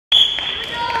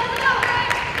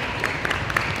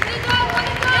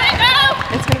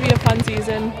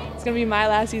season. It's going to be my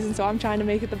last season, so I'm trying to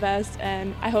make it the best,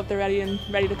 and I hope they're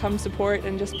ready to come support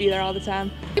and just be there all the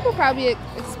time. People probably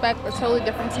expect a totally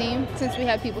different team since we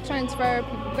have people transfer,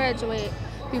 people graduate,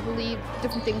 people leave,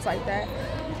 different things like that.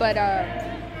 But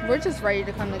we're just ready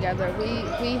to come together.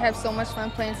 We have so much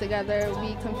fun playing together.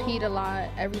 We compete a lot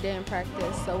every day in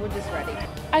practice, so we're just ready.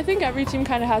 I think every team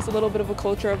kind of has a little bit of a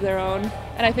culture of their own,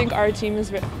 and I think our team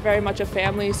is very much a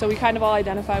family, so we kind of all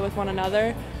identify with one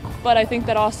another. But I think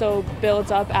that also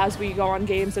builds up as we go on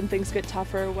games and things get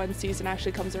tougher when season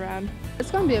actually comes around.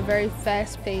 It's going to be a very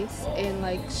fast pace,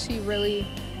 and she really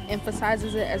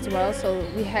emphasizes it as well, so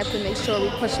we have to make sure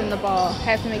we're pushing the ball,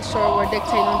 have to make sure we're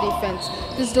dictating on defense,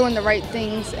 just doing the right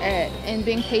things and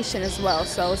being patient as well.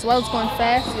 So as well as going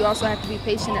fast, you also have to be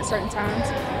patient at certain times,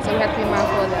 so we have to be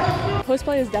mindful of that. Post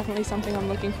play is definitely something I'm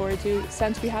looking forward to.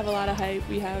 Since we have a lot of height,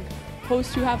 we have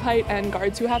posts who have height and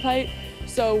guards who have height.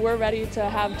 So we're ready to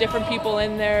have different people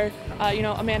in there.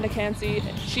 Amanda Cansey,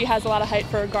 she has a lot of height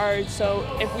for a guard, so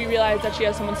if we realize that she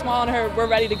has someone small on her, we're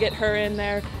ready to get her in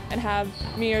there and have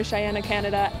me or Cheyenne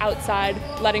Canada outside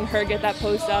letting her get that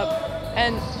post up.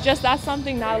 And just that's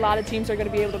something not a lot of teams are going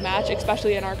to be able to match,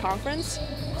 especially in our conference.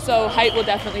 So height will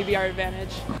definitely be our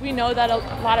advantage. We know that a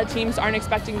lot of teams aren't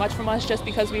expecting much from us just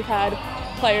because we've had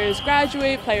players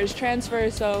graduate, players transfer,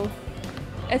 so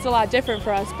it's a lot different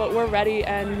for us, but we're ready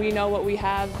and we know what we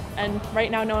have, and right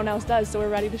now no one else does, so we're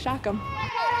ready to shock them.